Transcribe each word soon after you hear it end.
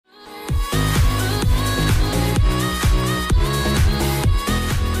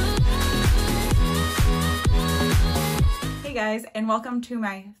guys, and welcome to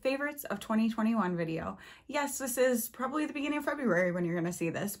my favorites of 2021 video. Yes, this is probably the beginning of February when you're going to see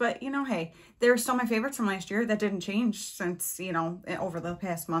this, but you know, hey, they're still my favorites from last year. That didn't change since, you know, over the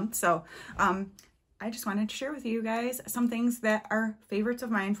past month. So I just wanted to share with you guys some things that are favorites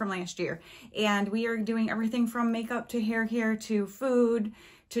of mine from last year. And we are doing everything from makeup to hair care to food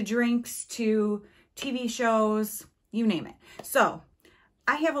to drinks to TV shows, you name it. So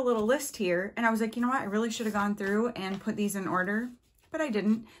I have a little list here, and I was like, you know what? I really should have gone through and put these in order, but I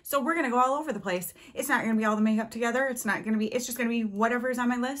didn't. So we're going to go all over the place. It's not going to be all the makeup together. It's not going to be, it's just going to be whatever is on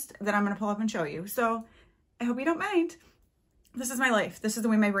my list that I'm going to pull up and show you. So I hope you don't mind. This is my life. This is the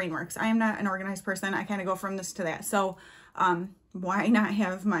way my brain works. I am not an organized person. I kind of go from this to that. So why not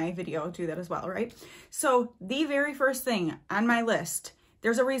have my video do that as well, right? So the very first thing on my list,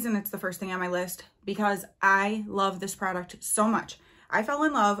 there's a reason it's the first thing on my list, because I love this product so much. I fell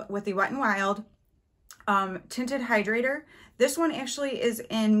in love with the Wet n Wild Tinted Hydrator. This one actually is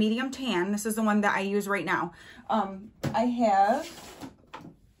in medium tan. This is the one that I use right now. I have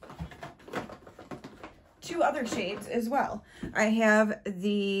two other shades as well. I have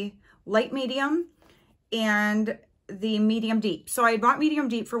the light medium and the medium deep. So I bought medium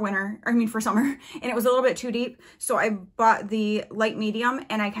deep for winter, for summer, and it was a little bit too deep. So I bought the light medium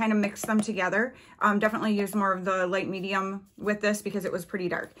and I kind of mixed them together. Definitely used more of the light medium with this because it was pretty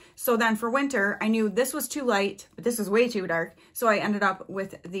dark. So then for winter, I knew this was too light, but this is way too dark. So I ended up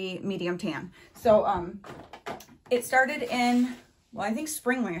with the medium tan. So it started in, well, I think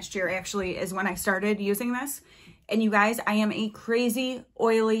spring last year actually is when I started using this. And you guys, I am a crazy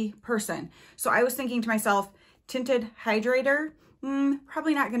oily person. So I was thinking to myself, Tinted Hydrator,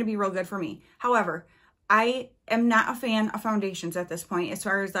 probably not going to be real good for me. However, I am not a fan of foundations at this point, as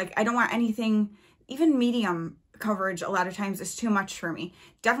far as like, I don't want anything, even medium coverage a lot of times is too much for me.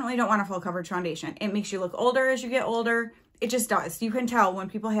 Definitely don't want a full coverage foundation. It makes you look older as you get older. It just does. You can tell when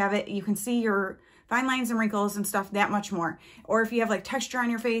people have it, you can see your fine lines and wrinkles and stuff that much more. Or if you have like texture on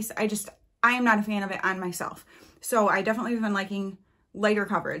your face, I am not a fan of it on myself. So I definitely have been liking lighter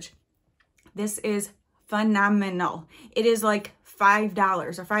coverage. This is phenomenal. It is like $5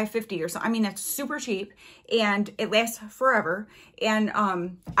 or $5.50 or so. I mean, it's super cheap and it lasts forever. And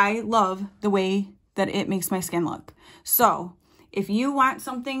I love the way that it makes my skin look. So if you want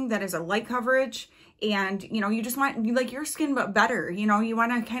something that is a light coverage and, you know, you just want like your skin but better, you know, you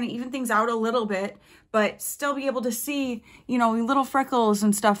want to kind of even things out a little bit, but still be able to see, you know, little freckles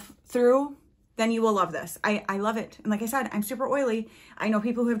and stuff through, then you will love this. I love it. And like I said, I'm super oily. I know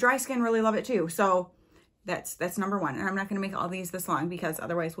people who have dry skin really love it too. So that's number one. And I'm not going to make all these this long because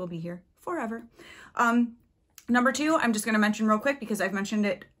otherwise we'll be here forever. Number two, I'm just going to mention real quick because I've mentioned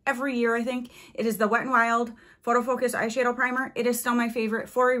it every year, I think. It is the Wet n Wild Photofocus Eyeshadow Primer. It is still my favorite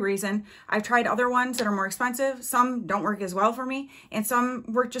for a reason. I've tried other ones that are more expensive. Some don't work as well for me and some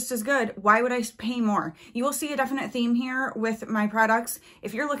work just as good. Why would I pay more? You will see a definite theme here with my products.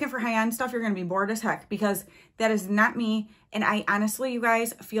 If you're looking for high-end stuff, you're going to be bored as heck because that is not me. And I honestly, you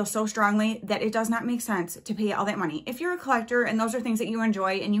guys, feel so strongly that it does not make sense to pay all that money. If you're a collector and those are things that you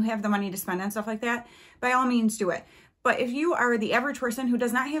enjoy and you have the money to spend on stuff like that, by all means do it. But if you are the average person who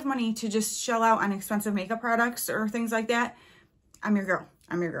does not have money to just shell out on expensive makeup products or things like that, I'm your girl.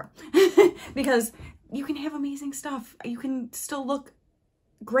 I'm your girl. Because you can have amazing stuff. You can still look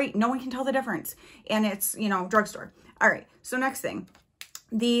great. No one can tell the difference. And it's, you know, drugstore. All right. So next thing,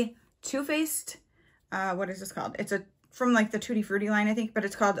 the Too Faced, what is this called? It's from like the Tutti Frutti line, I think, but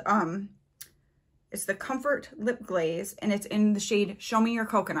it's called, it's the Comfort Lip Glaze, and it's in the shade Show Me Your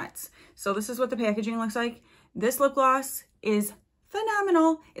Coconuts. So this is what the packaging looks like. This lip gloss is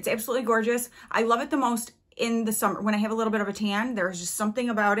phenomenal. It's absolutely gorgeous. I love it the most in the summer when I have a little bit of a tan. There's just something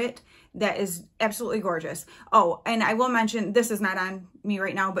about it that is absolutely gorgeous. Oh, and I will mention, this is not on me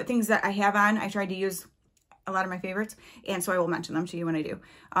right now, but things that I have on, I tried to use a lot of my favorites, and so I will mention them to you when I do.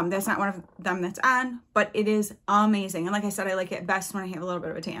 That's not one of them that's on, but it is amazing. And like I said, I like it best when I have a little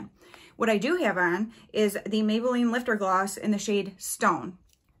bit of a tan. What I do have on is the Maybelline Lifter Gloss in the shade Stone.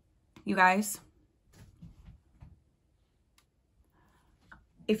 You guys,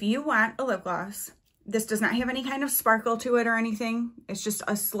 if you want a lip gloss, this does not have any kind of sparkle to it or anything. It's just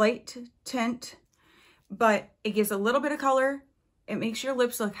a slight tint, but it gives a little bit of color. It makes your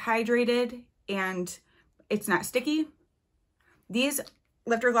lips look hydrated and it's not sticky. These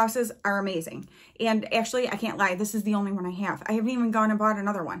lifter glosses are amazing. And actually, I can't lie, this is the only one I have. I haven't even gone and bought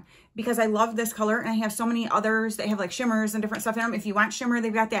another one because I love this color and I have so many others that have like shimmers and different stuff in them. If you want shimmer,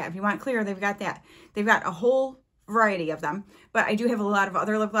 they've got that. If you want clear, they've got that. They've got a whole variety of them, but I do have a lot of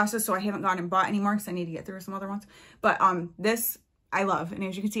other lip glosses, so I haven't gone and bought any more because I need to get through some other ones. But this I love, and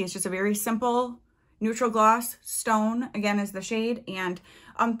as you can see, it's just a very simple Neutral Gloss Stone, again, is the shade. And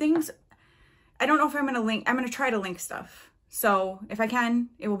things, I don't know if I'm going to link, I'm going to try to link stuff. So if I can,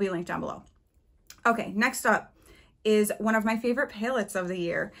 it will be linked down below. Okay, next up is one of my favorite palettes of the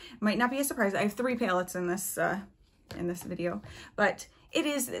year. Might not be a surprise. I have 3 palettes in this video, but it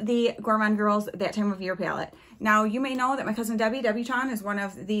is the Gourmand Girls That Time of Year palette. Now, you may know that my cousin Debbie Chan, is one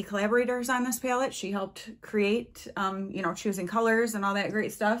of the collaborators on this palette. She helped create, you know, choosing colors and all that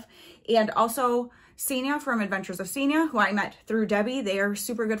great stuff. And also Senia from Adventures of Senia, who I met through Debbie. They are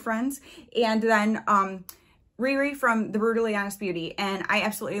super good friends. And then Riri from The Brutally Honest Beauty. And I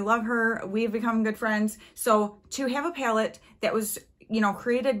absolutely love her. We've become good friends. So to have a palette that was, you know,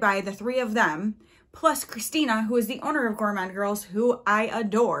 created by the 3 of them, plus Christina, who is the owner of Gourmand Girls, who I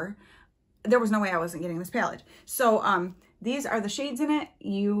adore, there was no way I wasn't getting this palette. So these are the shades in it.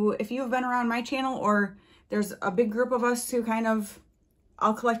 If you have been around my channel, or there's a big group of us who kind of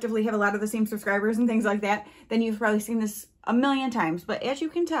all collectively have a lot of the same subscribers and things like that, then you've probably seen this a million times. But as you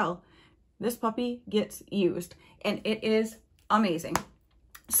can tell, this puppy gets used, and it is amazing.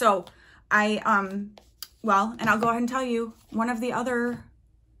 So well, and I'll go ahead and tell you, one of the other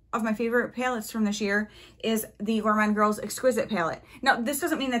of my favorite palettes from this year is the Gourmand Girls Exquisite palette. Now, this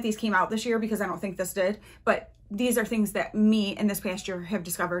doesn't mean that these came out this year, because I don't think this did, but these are things that me in this past year have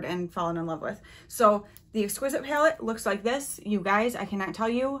discovered and fallen in love with. So the Exquisite palette looks like this. You guys, I cannot tell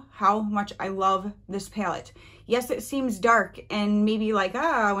you how much I love this palette. Yes, it seems dark and maybe like,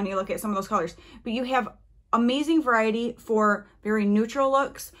 when you look at some of those colors, but you have amazing variety for very neutral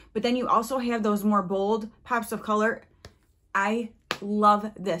looks, but then you also have those more bold pops of color. I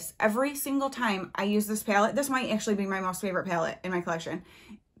love this. Every single time I use this palette, this might actually be my most favorite palette in my collection.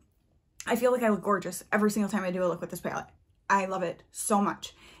 I feel like I look gorgeous every single time I do a look with this palette. I love it so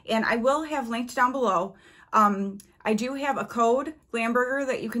much. And I will have linked down below. I do have a code, Glamburger,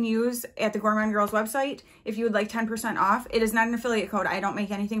 that you can use at the Gourmand Girls website if you would like 10% off. It is not an affiliate code. I don't make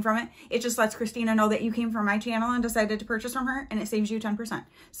anything from it. It just lets Christina know that you came from my channel and decided to purchase from her, and it saves you 10%.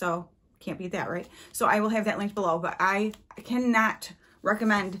 So can't beat that, right? So I will have that linked below, but I cannot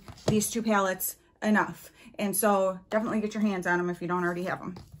recommend these 2 palettes enough. And so definitely get your hands on them if you don't already have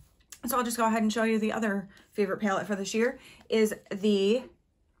them. So I'll just go ahead and show you the other favorite palette for this year is the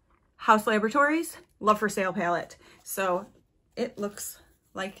Haus Laboratories Love for Sale palette. So it looks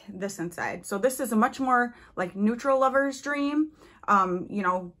like this inside. So this is a much more like neutral lover's dream. You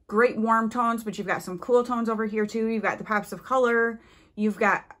know, great warm tones, but you've got some cool tones over here too. You've got the pops of color. You've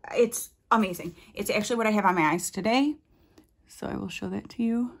got, it's amazing. It's actually what I have on my eyes today. So I will show that to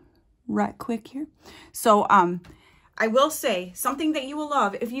you right quick here. So I will say something that you will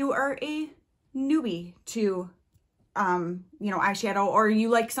love if you are a newbie to, you know, eyeshadow, or you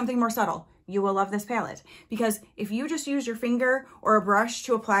like something more subtle, you will love this palette. Because if you just use your finger or a brush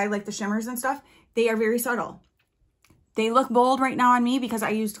to apply like the shimmers and stuff, they are very subtle. They look bold right now on me because I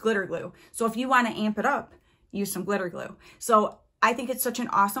used glitter glue. So if you want to amp it up, use some glitter glue. So I think it's such an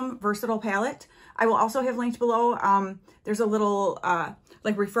awesome, versatile palette. I will also have linked below, there's a little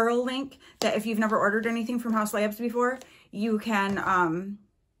like referral link that if you've never ordered anything from Haus Labs before, you can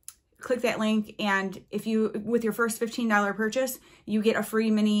click that link, and if you, with your first $15 purchase, you get a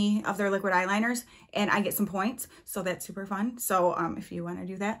free mini of their liquid eyeliners, and I get some points, so that's super fun. So if you want to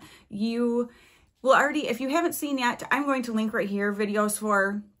do that, you will already, if you haven't seen yet, I'm going to link right here videos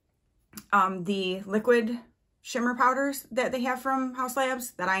for the liquid shimmer powders that they have from Haus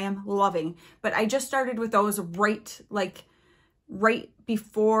Labs that I am loving. But I just started with those right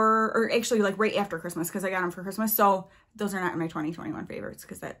before, or actually like right after Christmas, because I got them for Christmas. So those are not in my 2021 favorites,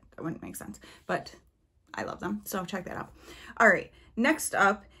 because that wouldn't make sense, but I love them. So check that out. All right, next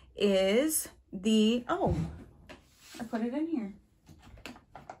up is the, oh, I put it in here.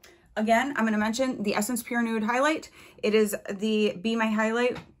 Again, I'm going to mention the Essence Pure Nude Highlight. It is the Be My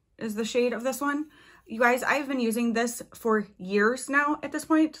Highlight is the shade of this one. You guys, I've been using this for years now at this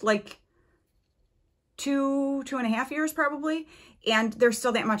point, like two and a half years probably, and there's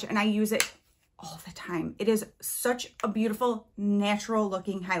still that much, and I use it all the time. It is such a beautiful, natural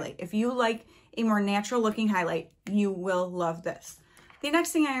looking highlight. If you like a more natural looking highlight, you will love this. The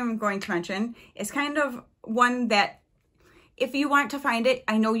next thing I am going to mention is kind of one that, if you want to find it,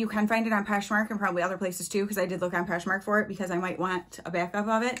 I know you can find it on Poshmark and probably other places too, because I did look on Poshmark for it because I might want a backup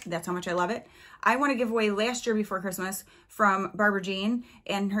of it. That's how much I love it. I want to give away last year before Christmas from Barbara Jean,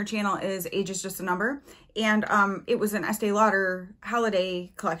 and her channel is Age is Just a Number. And it was an Estee Lauder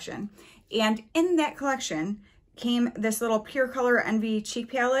holiday collection. And in that collection came this little Pure Color Envy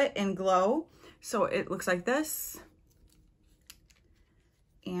cheek palette in Glow. So it looks like this.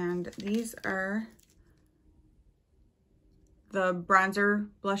 And these are the bronzer,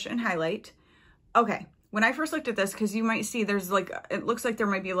 blush, and highlight. Okay, when I first looked at this, because you might see there's like, it looks like there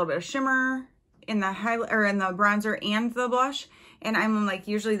might be a little bit of shimmer in the highlight or in the bronzer and the blush. And I'm like,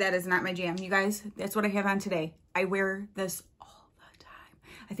 usually that is not my jam. You guys, that's what I have on today. I wear this all the time.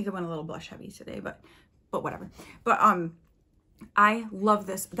 I think I went a little blush heavy today, but whatever. But I love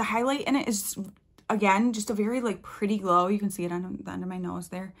this. The highlight in it is, again, just a very like pretty glow. You can see it on the end of my nose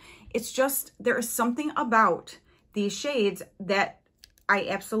there. It's just, there is something about these shades that I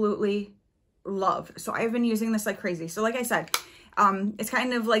absolutely love. So I've been using this like crazy. So like I said, it's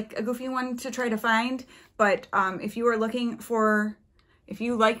kind of like a goofy one to try to find, but if you are looking for, if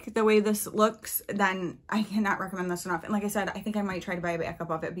you like the way this looks, then I cannot recommend this enough. And like I said, I think I might try to buy a backup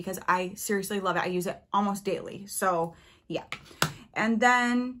of it because I seriously love it. I use it almost daily. So yeah. And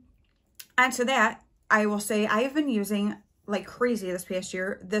then onto that, I will say I have been using like crazy this past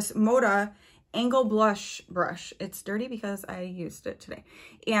year, this Moda Angled Blush Brush. It's dirty because I used it today.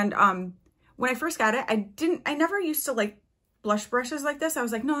 And when I first got it, I never used to like blush brushes like this. I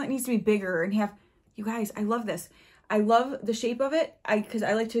was like, no, it needs to be bigger and have, you guys, I love this. I love the shape of it because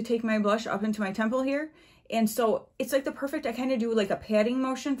I like to take my blush up into my temple here. And so it's like the perfect, I kind of do like a patting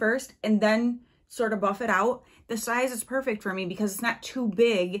motion first and then sort of buff it out. The size is perfect for me because it's not too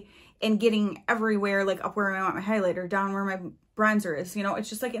big and getting everywhere, like up where I want my highlighter, down where my bronzer is, you know, it's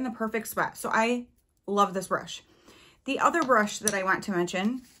just like in the perfect spot. So I love this brush. The other brush that I want to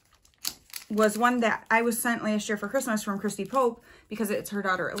mention was one that I was sent last year for Christmas from Christy Pope because it's her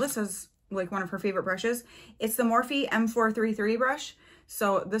daughter Alyssa's, like one of her favorite brushes. It's the Morphe M433 brush.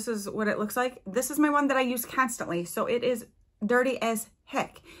 So this is what it looks like. This is my one that I use constantly. So it is dirty as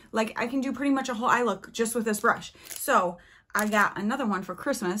heck. Like I can do pretty much a whole eye look just with this brush. So I got another one for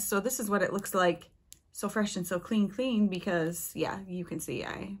Christmas. So this is what it looks like. So fresh and so clean because yeah, you can see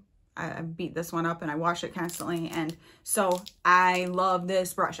I beat this one up and I wash it constantly. And so I love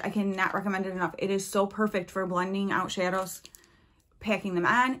this brush. I cannot recommend it enough. It is so perfect for blending out shadows, packing them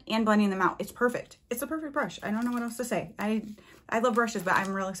on and blending them out. It's perfect. It's a perfect brush. I don't know what else to say. I love brushes, but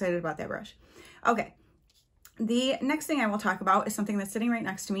I'm real excited about that brush. Okay. The next thing I will talk about is something that's sitting right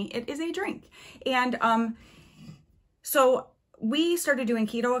next to me. It is a drink. And so we started doing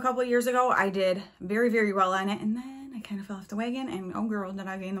keto a couple of years ago. I did very, very well on it. And then I kind of fell off the wagon and oh girl, did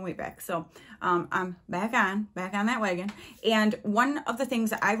I gain the weight back. So I'm back on that wagon. And one of the things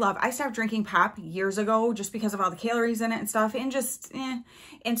that I love, I stopped drinking pop years ago just because of all the calories in it and stuff and just,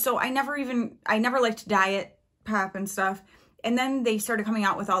 And so I never liked diet pop and stuff. And then they started coming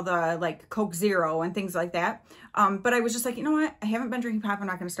out with all the like Coke Zero and things like that. But I was just like, you know what? I haven't been drinking pop. I'm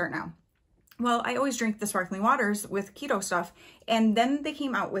not going to start now. Well, I always drink the sparkling waters with keto stuff. And then they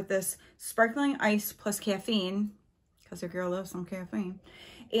came out with this sparkling ice plus caffeine because your girl loves some caffeine.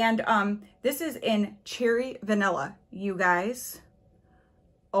 And this is in cherry vanilla, you guys.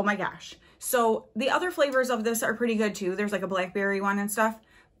 Oh my gosh. So the other flavors of this are pretty good too. There's like a blackberry one and stuff.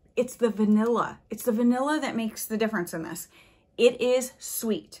 It's the vanilla. It's the vanilla that makes the difference in this. It is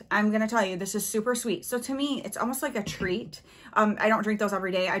sweet. I'm going to tell you, this is super sweet. So to me, it's almost like a treat. I don't drink those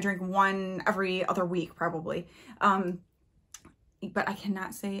every day. I drink one every other week, probably. But I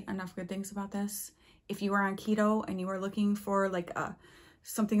cannot say enough good things about this. If you are on keto and you are looking for like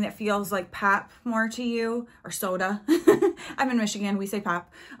something that feels like pop more to you, or soda. I'm in Michigan, we say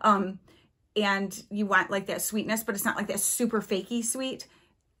pop. And you want like that sweetness, but it's not like that super fakey sweet.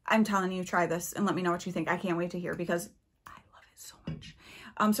 I'm telling you, try this and let me know what you think. I can't wait to hear because I love it so much.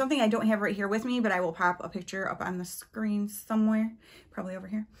 Something I don't have right here with me, but I will pop a picture up on the screen somewhere, probably over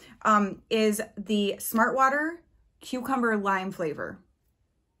here, is the Smart Water Cucumber Lime flavor.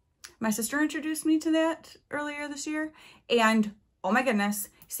 My sister introduced me to that earlier this year, and oh my goodness,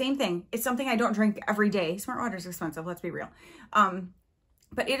 same thing. It's something I don't drink every day. Smart Water is expensive, let's be real.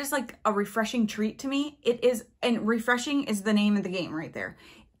 But it is like a refreshing treat to me. It is, and refreshing is the name of the game right there.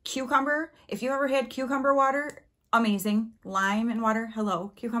 Cucumber, if you ever had cucumber water, amazing. Lime and water,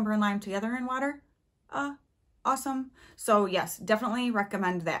 hello. Cucumber and lime together in water, awesome. So yes, definitely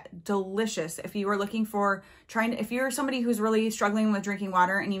recommend that. Delicious. If you are looking for if you're somebody who's really struggling with drinking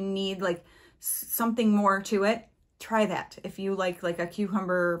water and you need like something more to it, try that. If you like a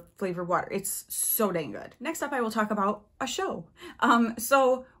cucumber flavored water, it's so dang good. Next up, I will talk about a show.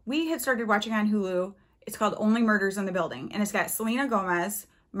 So we had started watching on Hulu. It's called Only Murders in the Building, and it's got Selena Gomez,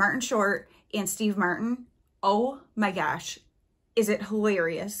 Martin Short, and Steve Martin. Oh my gosh, is it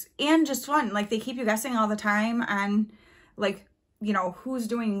hilarious and just fun. Like they keep you guessing all the time on like, you know, who's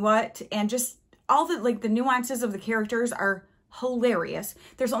doing what, and just all the like the nuances of the characters are hilarious.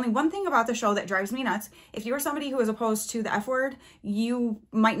 There's only one thing about the show that drives me nuts. If you're somebody who is opposed to the F word, you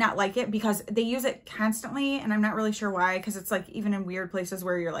might not like it because they use it constantly, and I'm not really sure why, because it's like even in weird places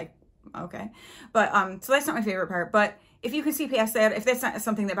where you're like, okay. But, so that's not my favorite part. But if you can see past that, if that's not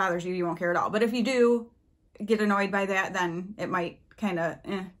something that bothers you, you won't care at all. But if you do get annoyed by that, then it might kind of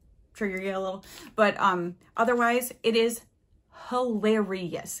trigger you a little. But otherwise, it is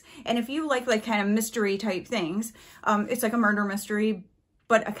hilarious. And if you like kind of mystery type things, it's like a murder mystery,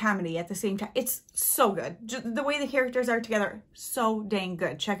 but a comedy at the same time. It's so good. The way the characters are together, so dang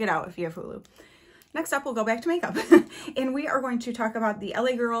good. Check it out if you have Hulu. Next up, we'll go back to makeup. And we are going to talk about the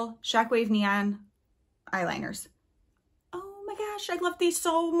LA Girl Shockwave Neon eyeliners. Oh my gosh, I love these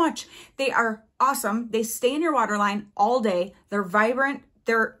so much. They are awesome. They stay in your waterline all day. They're vibrant.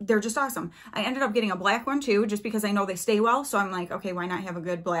 They're just awesome. I ended up getting a black one too, just because I know they stay well. So I'm like, okay, why not have a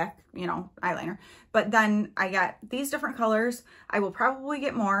good black, you know, eyeliner? But then I got these different colors. I will probably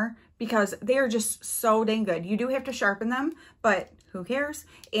get more because they are just so dang good. You do have to sharpen them, but who cares?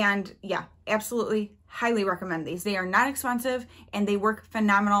 And yeah, absolutely highly recommend these. They are not expensive and they work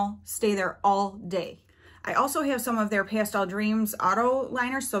phenomenal. Stay there all day. I also have some of their Pastel Dreams auto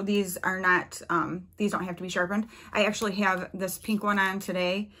liners, so these are not, these don't have to be sharpened. I actually have this pink one on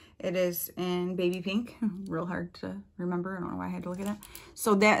today. It is in baby pink, real hard to remember. I don't know why I had to look at that.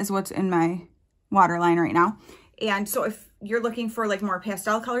 So that is what's in my waterline right now. And so if you're looking for like more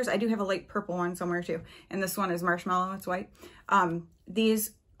pastel colors, I do have a light purple one somewhere too. And this one is marshmallow, it's white.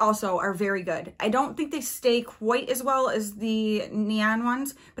 These also are very good. I don't think they stay quite as well as the neon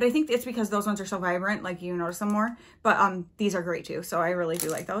ones, but I think it's because those ones are so vibrant, like you notice them more. But these are great too, so I really do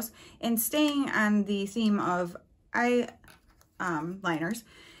like those. And staying on the theme of eye liners,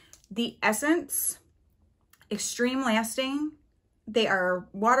 the Essence Extreme Lasting, they are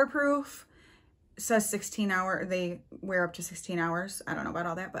waterproof. It says 16 hour, they wear up to 16 hours. I don't know about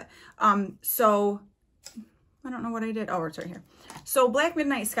all that, but so I don't know what I did. Oh, it's right here. So Black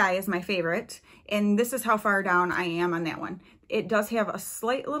Midnight Sky is my favorite. And this is how far down I am on that one. It does have a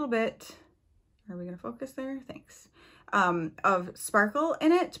slight little bit, are we going to focus there? Thanks. Of sparkle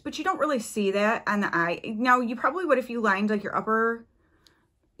in it, but you don't really see that on the eye. Now, you probably would if you lined like your upper,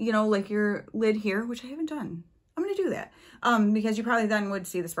 you know, like your lid here, which I haven't done. I'm going to do that because you probably then would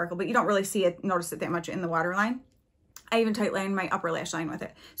see the sparkle, but you don't really see it, notice it that much in the waterline. I even tight lined my upper lash line with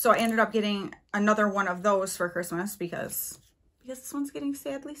it. So I ended up getting another one of those for Christmas because this one's getting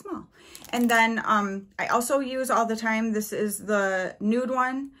sadly small. And then I also use all the time, this is the nude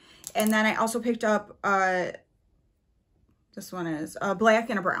one. And then I also picked up, this one is a black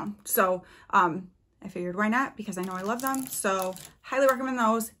and a brown. So I figured why not, because I know I love them. So highly recommend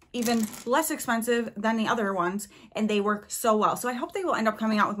those. Even less expensive than the other ones, and they work so well. So I hope they will end up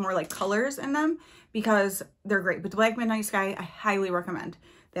coming out with more like colors in them because they're great. But the Black Midnight Sky, I highly recommend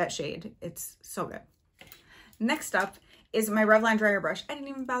that shade. It's so good. Next up is my Revlon dryer brush. I didn't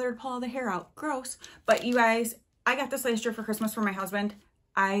even bother to pull all the hair out. Gross. But you guys, I got this last year for Christmas for my husband.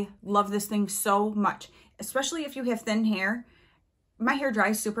 I love this thing so much, especially if you have thin hair. My hair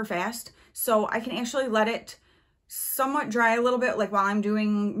dries super fast, so I can actually let it somewhat dry a little bit, like while I'm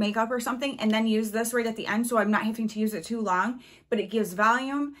doing makeup or something, and then use this right at the end so I'm not having to use it too long, but it gives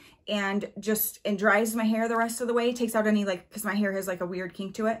volume and dries my hair the rest of the way. It takes out any, like, because my hair has like a weird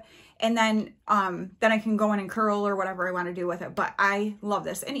kink to it. And then I can go in and curl or whatever I want to do with it. But I love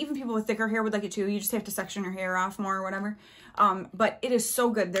this. And even people with thicker hair would like it too. You just have to section your hair off more or whatever. But it is so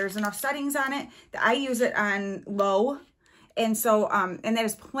good. There's enough settings on it that I use it on low. And so, and that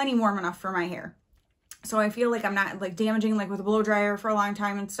is plenty warm enough for my hair. So I feel like I'm not like damaging like with a blow dryer for a long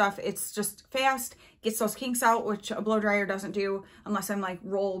time and stuff. It's just fast, gets those kinks out, which a blow dryer doesn't do unless I'm like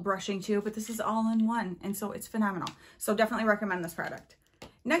roll brushing too, but this is all in one. And so it's phenomenal. So definitely recommend this product.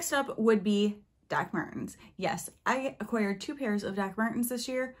 Next up would be Doc Martens. Yes, I acquired 2 pairs of Doc Martens this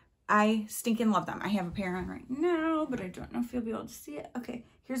year. I stinking love them. I have a pair on right now, but I don't know if you'll be able to see it. Okay,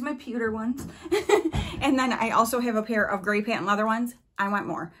 here's my pewter ones. And then I also have a pair of gray patent leather ones. I want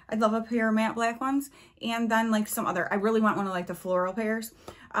more. I'd love a pair of matte black ones. And then like some other, I really want one of like the floral pairs.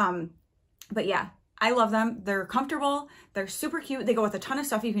 But yeah, I love them. They're comfortable. They're super cute. They go with a ton of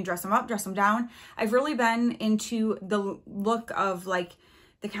stuff. You can dress them up, dress them down. I've really been into the look of like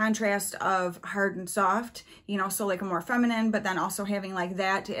the contrast of hard and soft, you know, so like a more feminine, but then also having like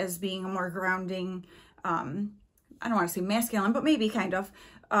that as being a more grounding, I don't want to say masculine, but maybe kind of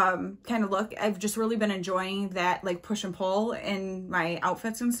look. I've just really been enjoying that like push and pull in my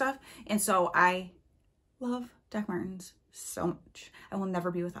outfits and stuff. And so I love Doc Martens so much. I will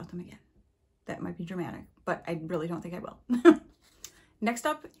never be without them again. That might be dramatic, but I really don't think I will. Next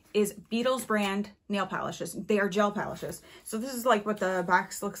up is Beetles brand nail polishes. They are gel polishes. So this is like what the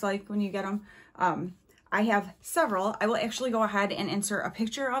box looks like when you get them. I have several. I will actually go ahead and insert a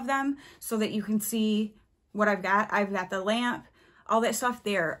picture of them so that you can see what I've got. I've got the lamp, all that stuff.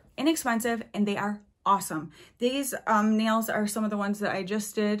 They're inexpensive and they are awesome. These nails are some of the ones that I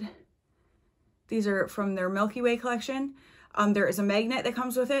just did. These are from their Milky Way collection. There is a magnet that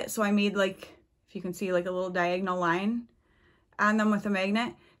comes with it. So I made like, if you can see, like a little diagonal line on them with a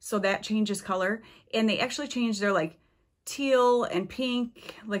magnet. So that changes color. And they actually changed their like teal and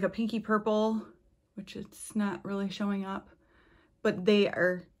pink, like a pinky purple, which it's not really showing up. But they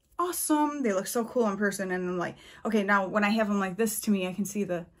are awesome. They look so cool in person. And I'm like, okay, now when I have them like this, to me, I can see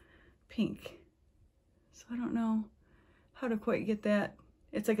the pink. So I don't know how to quite get that.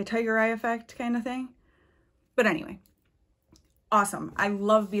 It's like a tiger eye effect kind of thing. But anyway, awesome. I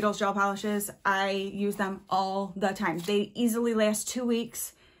love Beetles Gel Polishes. I use them all the time. They easily last 2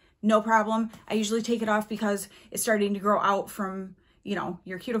 weeks. No problem. I usually take it off because it's starting to grow out from, you know,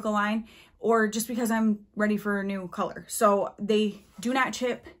 your cuticle line, or just because I'm ready for a new color. So they do not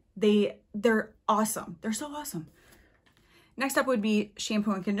chip. They're awesome. They're so awesome. Next up would be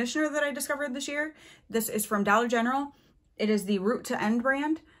shampoo and conditioner that I discovered this year. This is from Dollar General. It is the Root to End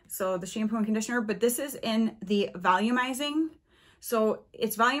brand. So the shampoo and conditioner, but this is in the Volumizing. So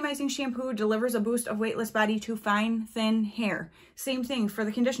it's volumizing shampoo, delivers a boost of weightless body to fine, thin hair. Same thing for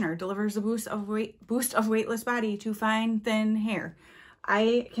the conditioner, delivers a boost of weightless body to fine, thin hair.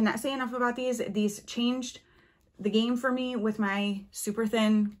 I cannot say enough about these. These changed the game for me with my super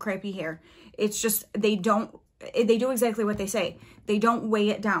thin, crappy hair. It's just, they do exactly what they say. They don't weigh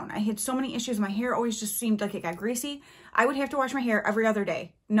it down. I had so many issues. My hair always just seemed like it got greasy. I would have to wash my hair every other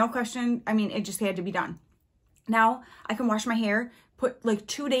day. No question. I mean, it just had to be done. Now I can wash my hair, put like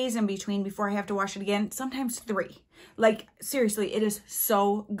 2 days in between before I have to wash it again, sometimes 3. Like seriously, it is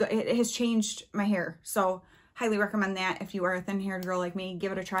so good. It has changed my hair. So highly recommend that. If you are a thin haired girl like me,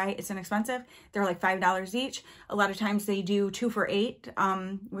 give it a try. It's inexpensive. They're like $5 each. A lot of times they do 2 for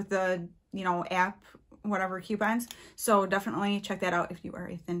 $8 with the, you know, app, whatever coupons. So definitely check that out if you are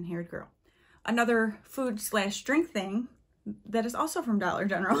a thin haired girl. Another food/drink thing that is also from Dollar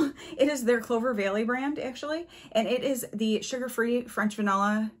General. It is their Clover Valley brand, actually. And it is the sugar-free French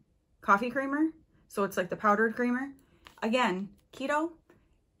vanilla coffee creamer. So it's like the powdered creamer. Again, keto.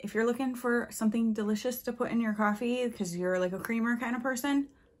 If you're looking for something delicious to put in your coffee because you're like a creamer kind of person,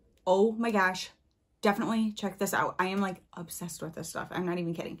 oh my gosh, definitely check this out. I am like obsessed with this stuff. I'm not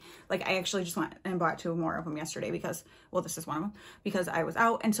even kidding. Like I actually just went and bought 2 more of them yesterday because, well, this is one of them, because I was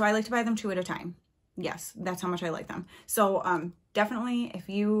out. And so I like to buy them 2 at a time. Yes, that's how much I like them. So definitely, if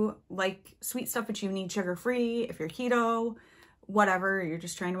you like sweet stuff but you need sugar-free, if you're keto, whatever, you're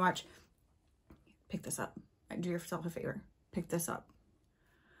just trying to watch, pick this up. Do yourself a favor. Pick this up.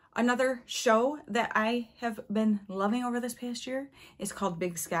 Another show that I have been loving over this past year is called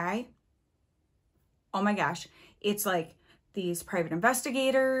Big Sky. Oh my gosh. It's like these private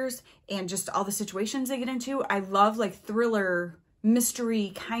investigators and just all the situations they get into. I love like thriller,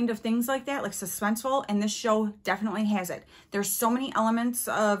 mystery kind of things like that, like suspenseful, and this show definitely has it. There's so many elements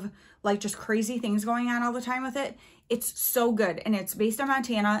of like just crazy things going on all the time with it. It's so good, and it's based on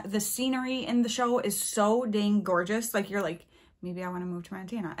Montana. The scenery in the show is so dang gorgeous. Like you're like, maybe I want to move to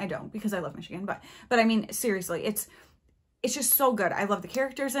Montana. I don't, because I love Michigan, but I mean seriously, it's just so good. I love the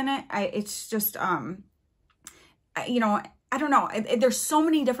characters in it. It's just you know, I don't know. There's so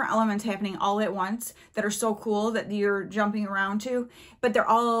many different elements happening all at once that are so cool that you're jumping around to, but they're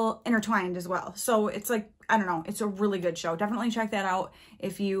all intertwined as well. So it's like, I don't know, it's a really good show. Definitely check that out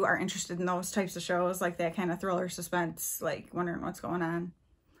if you are interested in those types of shows, like that kind of thriller suspense, like wondering what's going on.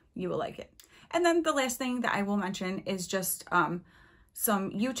 You will like it. And then the last thing that I will mention is just some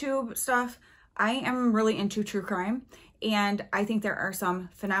YouTube stuff. I am really into true crime, and I think there are some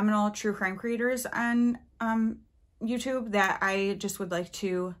phenomenal true crime creators on YouTube that I just would like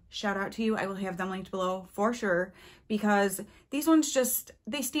to shout out to you. I will have them linked below for sure, because these ones just,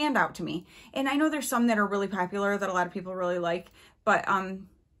 they stand out to me. And I know there's some that are really popular that a lot of people really like, but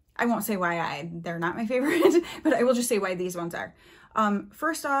I won't say why they're not my favorite, but I will just say why these ones are.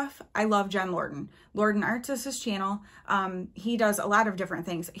 First off, I love John Lorden. Lorden Arts is his channel. He does a lot of different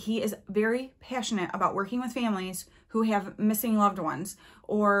things. He is very passionate about working with families who have missing loved ones,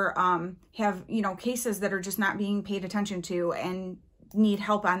 or have, you know, cases that are just not being paid attention to and need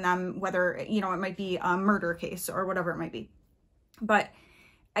help on them, whether, you know, it might be a murder case or whatever it might be. But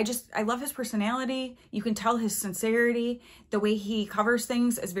I love his personality. You can tell his sincerity. The way he covers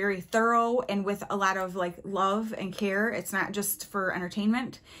things is very thorough and with a lot of like love and care. It's not just for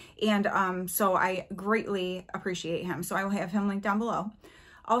entertainment. And so I greatly appreciate him. So I will have him linked down below.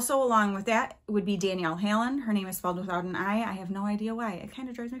 Also along with that would be Danielle Hallen. Her name is spelled without an I. I have no idea why. It kind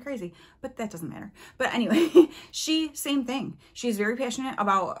of drives me crazy, but that doesn't matter. But anyway, same thing. She's very passionate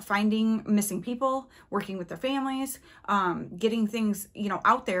about finding missing people, working with their families, getting things, you know,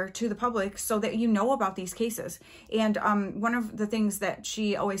 out there to the public so that you know about these cases. And one of the things that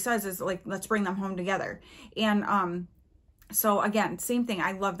she always says is like, let's bring them home together. And so again, same thing.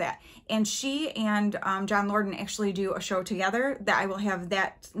 I love that. And she and John Lorden actually do a show together that I will have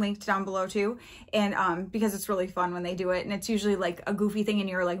that linked down below too. And because it's really fun when they do it, and it's usually like a goofy thing and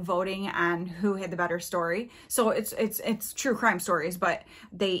you're like voting on who had the better story. So it's true crime stories, but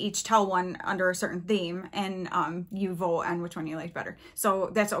they each tell one under a certain theme, and you vote on which one you liked better.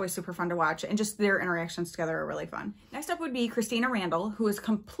 So that's always super fun to watch, and just their interactions together are really fun. Next up would be Christina Randall, who is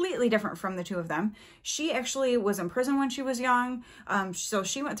completely different from the two of them. She actually was in prison when she was young, so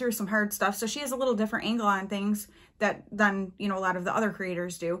she went through some hard stuff, so she has a little different angle on things than you know, a lot of the other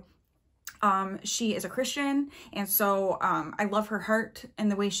creators do. She is a Christian, and so I love her heart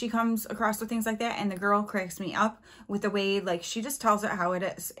and the way she comes across with things like that, and the girl cracks me up with the way, like, she just tells it how it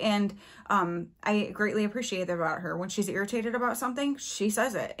is. And I greatly appreciate that about her. When she's irritated about something, she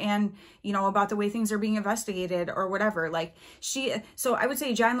says it, and you know, about the way things are being investigated or whatever. Like, so I would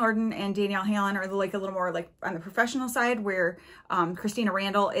say John Lorden and Danielle Hallen are like a little more like on the professional side, where Christina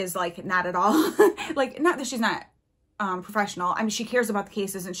Randall is like not at all. Like, not that she's not professional. I mean, she cares about the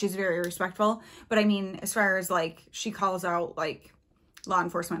cases and she's very respectful, but I mean, as far as like, she calls out like law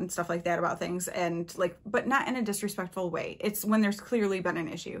enforcement and stuff like that about things, and like, but not in a disrespectful way. It's when there's clearly been an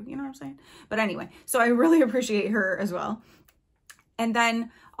issue, you know what I'm saying? But anyway, so I really appreciate her as well. And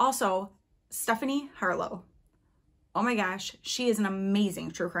then also Stephanie Harlow. Oh my gosh, she is an amazing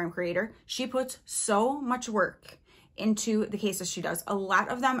true crime creator. She puts so much work into the cases she does. A lot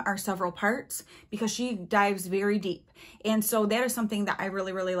of them are several parts because she dives very deep. And so that is something that I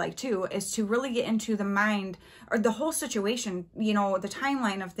really, really like too, is to really get into the mind or the whole situation, you know, the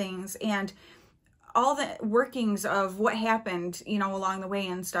timeline of things and all the workings of what happened, you know, along the way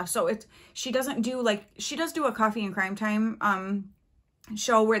and stuff. So she doesn't do like, she does do a Coffee and Crime Time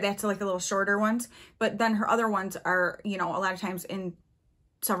show where that's like a little shorter ones, but then her other ones are, you know, a lot of times in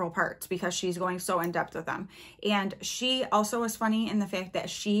several parts because she's going so in depth with them. And she also is funny in the fact that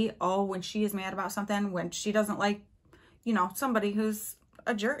when she is mad about something, when she doesn't like, you know, somebody who's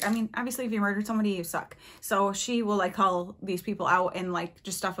a jerk. I mean, obviously if you murdered somebody, you suck. So she will like call these people out and like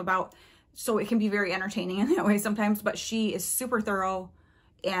just stuff about, so it can be very entertaining in that way sometimes, but she is super thorough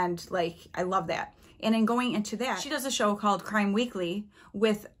and like, I love that. And in going into that, she does a show called Crime Weekly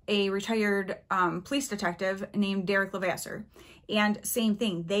with a retired police detective named Derek Levasseur. And same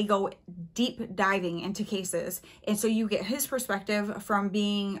thing, they go deep diving into cases. And so you get his perspective from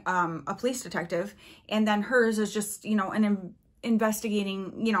being a police detective. And then hers is just, you know,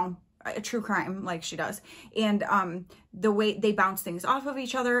 investigating, you know, a true crime like she does. And the way they bounce things off of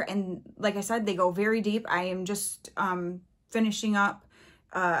each other. And like I said, they go very deep. I am just finishing up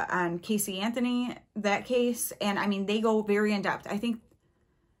on Casey Anthony, that case. And I mean, they go very in depth. I think,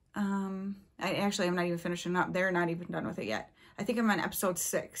 I'm not even finishing up. They're not even done with it yet. I think I'm on episode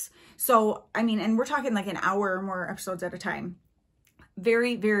 6. So, I mean, and we're talking like an hour or more episodes at a time.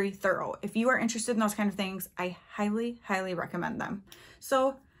 Very, very thorough. If you are interested in those kind of things, I highly, highly recommend them.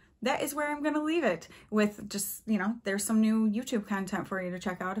 So that is where I'm going to leave it with just, you know, there's some new YouTube content for you to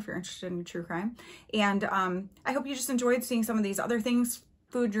check out if you're interested in true crime. And I hope you just enjoyed seeing some of these other things,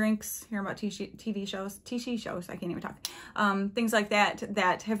 food, drinks, hearing about TV shows, I can't even talk. Things like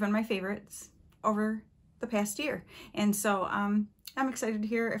that have been my favorites over the past year. And so I'm excited to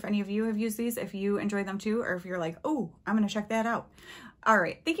hear if any of you have used these, if you enjoy them too, or if you're like, oh, I'm going to check that out. All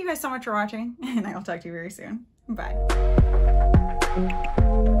right. Thank you guys so much for watching, and I'll talk to you very soon. Bye.